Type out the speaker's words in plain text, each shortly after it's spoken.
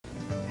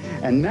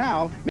And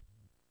now...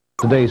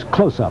 Today's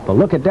Close-Up, a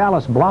look at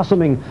Dallas'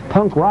 blossoming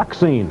punk rock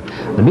scene,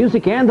 the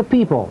music and the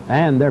people,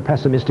 and their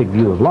pessimistic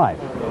view of life.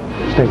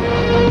 Stay with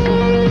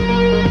us.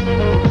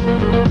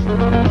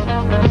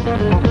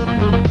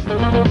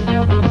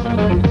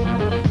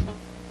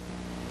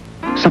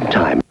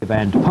 Sometime.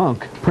 And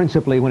punk,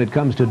 principally when it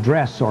comes to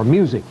dress or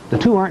music. The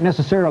two aren't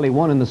necessarily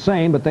one and the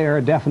same, but they are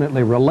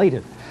definitely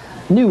related.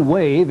 New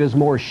wave is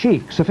more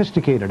chic,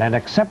 sophisticated, and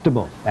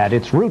acceptable. At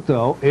its root,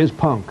 though, is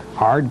punk.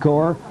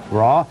 Hardcore,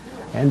 raw,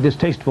 and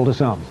distasteful to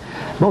some,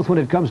 both when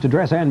it comes to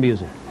dress and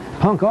music.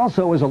 Punk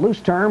also is a loose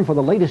term for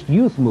the latest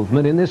youth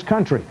movement in this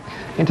country.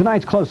 In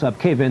tonight's Close-Up,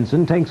 Kay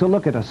Vinson takes a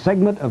look at a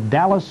segment of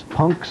Dallas'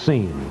 punk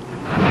scene.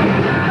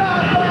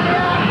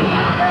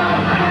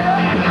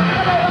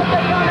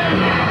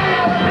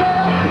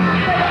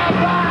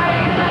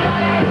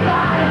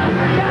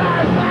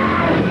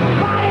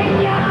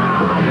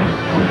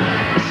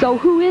 So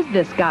who is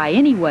this guy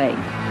anyway?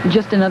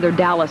 Just another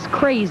Dallas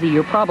crazy,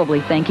 you're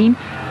probably thinking.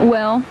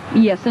 Well,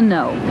 yes and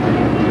no.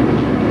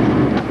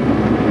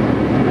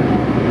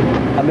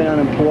 I've been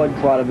unemployed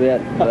quite a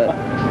bit, but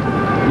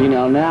you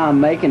know, now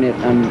I'm making it.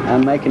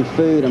 I'm making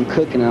food. I'm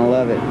cooking. I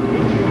love it.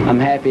 I'm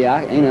happy.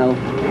 I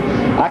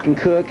can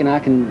cook and I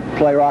can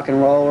play rock and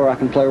roll, or I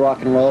can play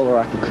rock and roll, or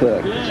I can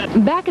cook.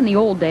 Back in the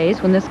old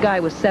days, when this guy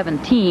was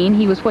 17,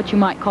 he was what you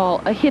might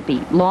call a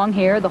hippie, long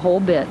hair, the whole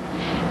bit.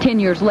 10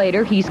 years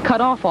later, he's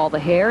cut off all the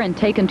hair and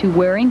taken to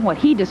wearing what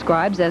he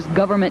describes as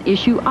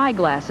government-issue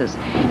eyeglasses.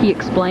 He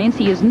explains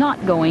he is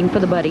not going for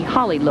the Buddy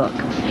Holly look.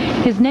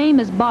 His name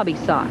is Bobby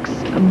Soxx,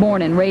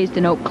 born and raised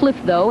in Oak Cliff,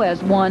 though,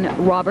 as one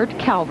Robert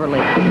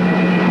Calverley.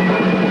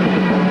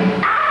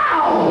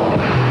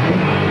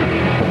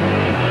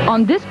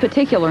 On this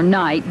particular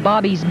night,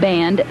 Bobby's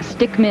band,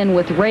 Stickmen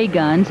with Ray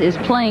Guns, is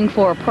playing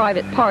for a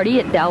private party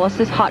at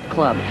Dallas's Hot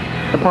Club.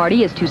 The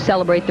party is to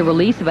celebrate the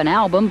release of an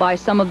album by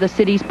some of the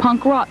city's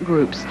punk rock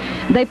groups.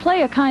 They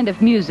play a kind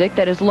of music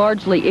that is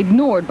largely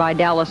ignored by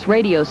Dallas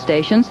radio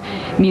stations,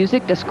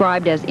 music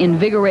described as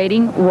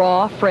invigorating,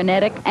 raw,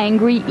 frenetic,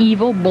 angry,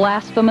 evil,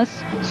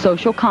 blasphemous,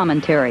 social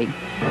commentary.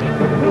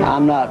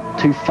 I'm not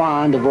too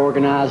fond of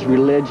organized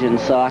religion,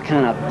 so I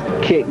kind of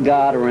kick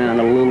God around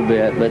a little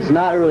bit. But it's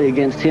not really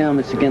against him,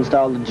 it's against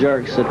all the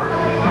jerks that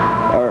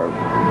are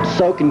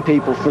soaking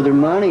people for their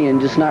money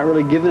and just not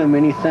really giving them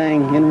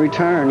anything in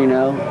return, you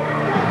know.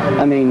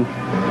 I mean,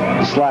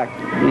 it's like,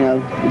 you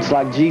know, it's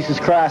like Jesus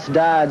Christ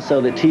died so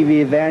that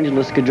TV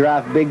evangelists could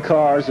drive big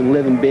cars and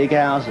live in big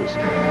houses.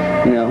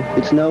 You know,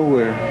 it's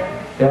nowhere.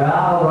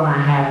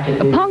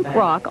 Punk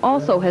rock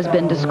also has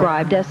been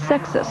described as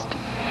sexist.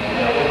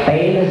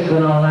 Baby's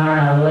gonna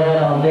learn a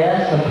little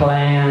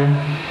discipline.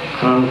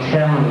 I'm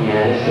telling you,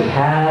 this is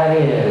how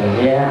it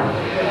is, yeah.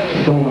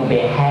 She's gonna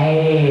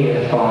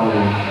behave for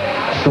me.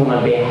 She's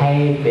gonna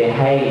behave.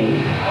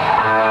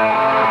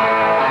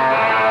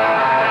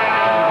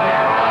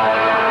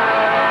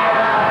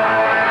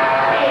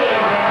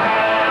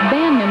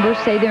 Band members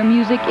say their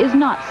music is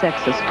not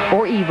sexist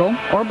or evil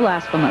or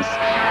blasphemous,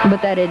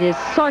 but that it is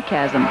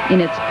sarcasm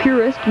in its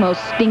purest,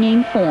 most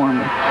stinging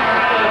form.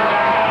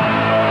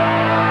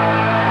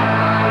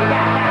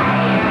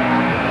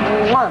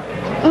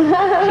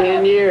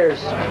 10 years.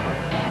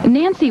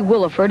 Nancy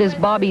Williford is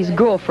Bobby's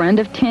girlfriend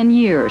of 10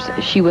 years.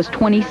 She was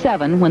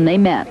 27 when they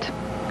met.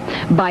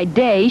 By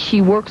day,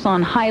 she works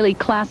on highly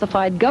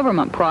classified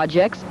government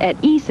projects at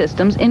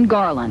E-Systems in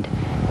Garland.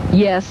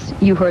 Yes,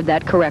 you heard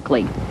that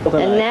correctly.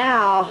 And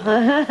now,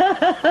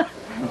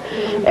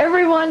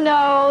 everyone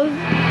knows.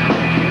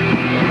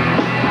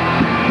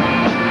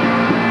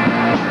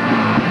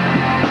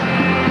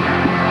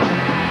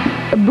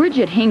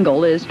 Bridget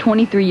Hingle is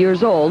 23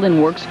 years old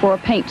and works for a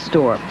paint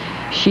store.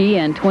 She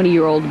and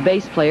 20-year-old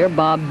bass player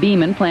Bob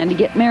Beeman plan to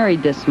get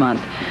married this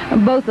month.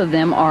 Both of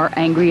them are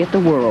angry at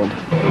the world.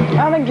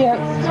 I'm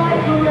against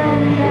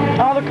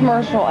all the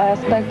commercial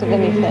aspect of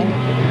anything.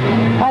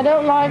 I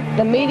don't like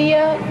the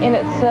media in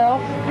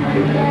itself.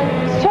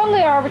 It's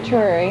totally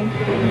arbitrary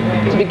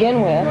to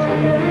begin with.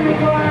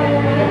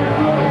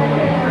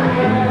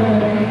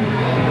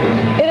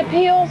 It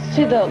appeals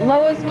to the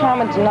lowest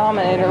common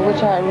denominator,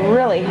 which I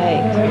really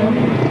hate.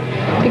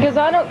 Because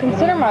I don't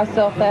consider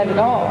myself that at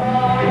all.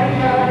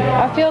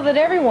 I feel that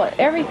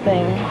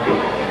everything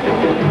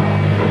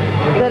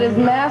that is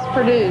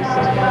mass-produced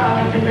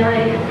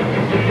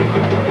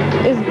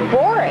is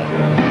boring.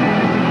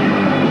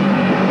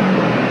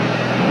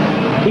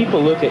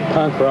 People look at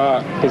punk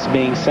rock as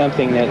being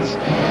something that's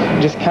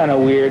just kind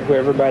of weird, where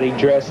everybody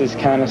dresses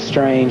kind of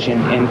strange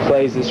and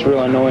plays this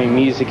real annoying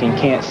music and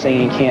can't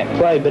sing and can't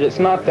play, but it's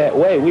not that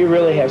way. We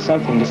really have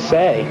something to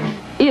say.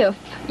 If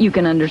you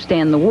can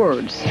understand the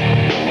words.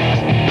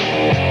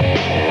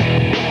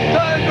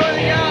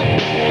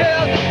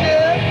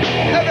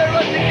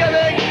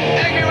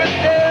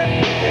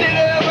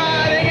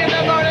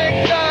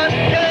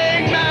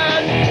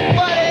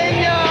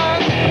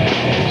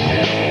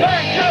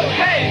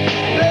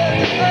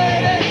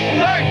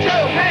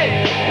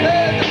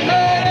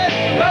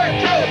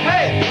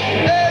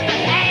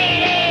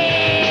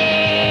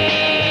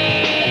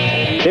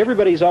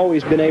 everybody's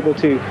always been able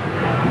to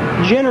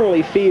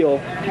generally feel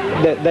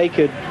that they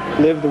could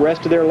live the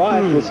rest of their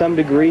life with some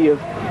degree of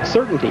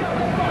certainty.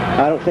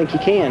 I don't think you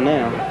can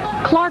now.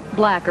 Clark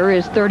Blacker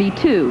is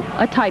 32,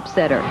 a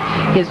typesetter.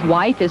 His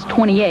wife is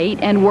 28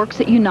 and works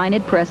at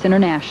United Press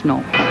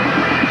International.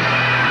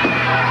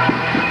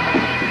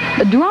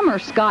 Drummer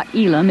Scott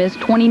Elam is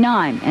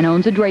 29 and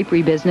owns a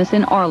drapery business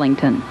in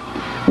Arlington.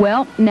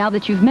 Well, now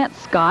that you've met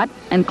Scott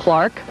and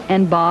Clark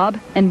and Bob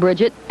and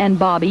Bridget and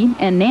Bobby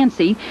and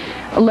Nancy,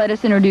 let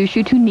us introduce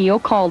you to Neil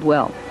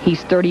Caldwell.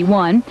 He's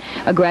 31,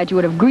 a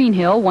graduate of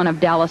Greenhill, one of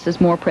Dallas's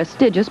more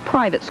prestigious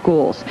private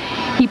schools.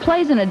 He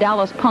plays in a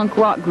Dallas punk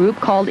rock group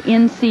called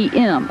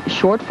NCM,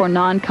 short for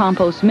Non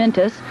Compos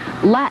Mentis,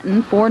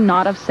 Latin for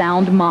Not of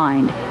Sound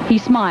Mind. He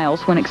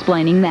smiles when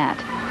explaining that.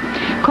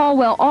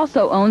 Caldwell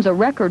also owns a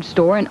record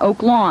store in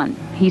Oak Lawn.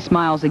 He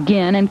smiles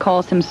again and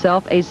calls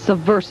himself a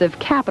subversive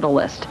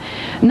capitalist.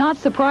 Not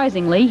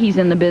surprisingly, he's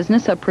in the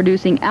business of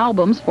producing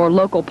albums for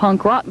local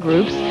punk rock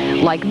groups,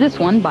 like this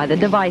one by The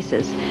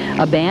Devices,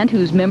 a band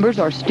whose members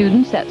are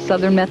students at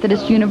Southern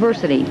Methodist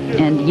University.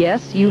 And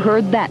yes, you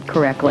heard that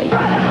correctly.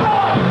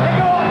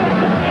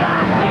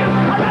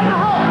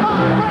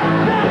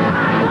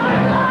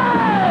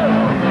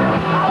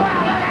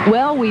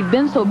 Well, we've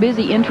been so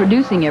busy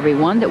introducing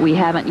everyone that we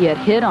haven't yet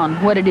hit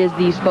on what it is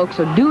these folks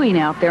are doing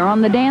out there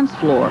on the dance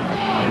floor.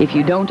 If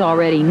you don't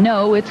already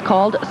know, it's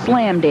called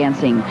slam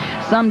dancing.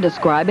 Some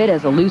describe it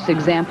as a loose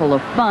example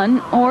of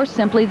fun or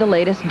simply the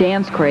latest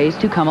dance craze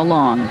to come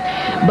along.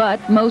 But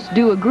most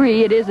do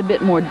agree it is a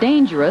bit more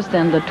dangerous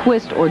than the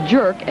twist or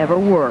jerk ever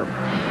were.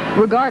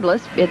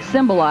 Regardless, it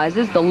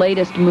symbolizes the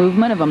latest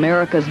movement of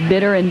America's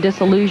bitter and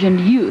disillusioned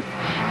youth,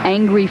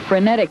 angry,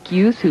 frenetic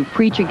youth who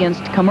preach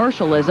against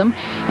commercialism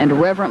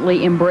and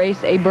reverently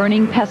embrace a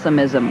burning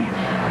pessimism.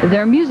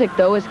 Their music,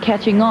 though, is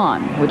catching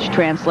on, which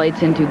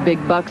translates into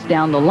big bucks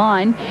down the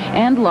line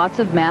and lots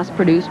of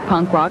mass-produced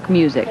punk rock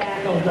music.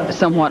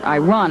 Somewhat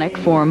ironic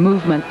for a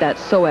movement that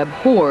so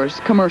abhors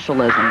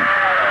commercialism.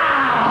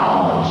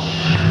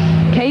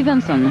 Kay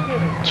Vinson,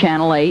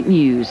 Channel 8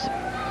 News.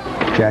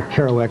 Jack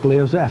Kerouac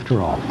lives after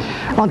all.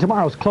 On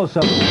tomorrow's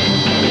Close-Up...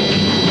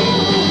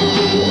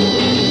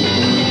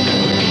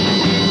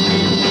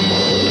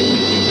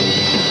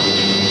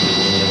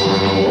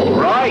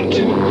 Right,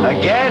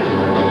 again.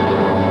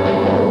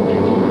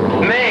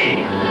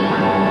 Me.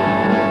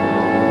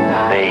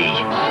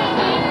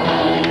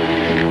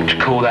 To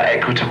call that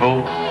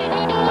equitable?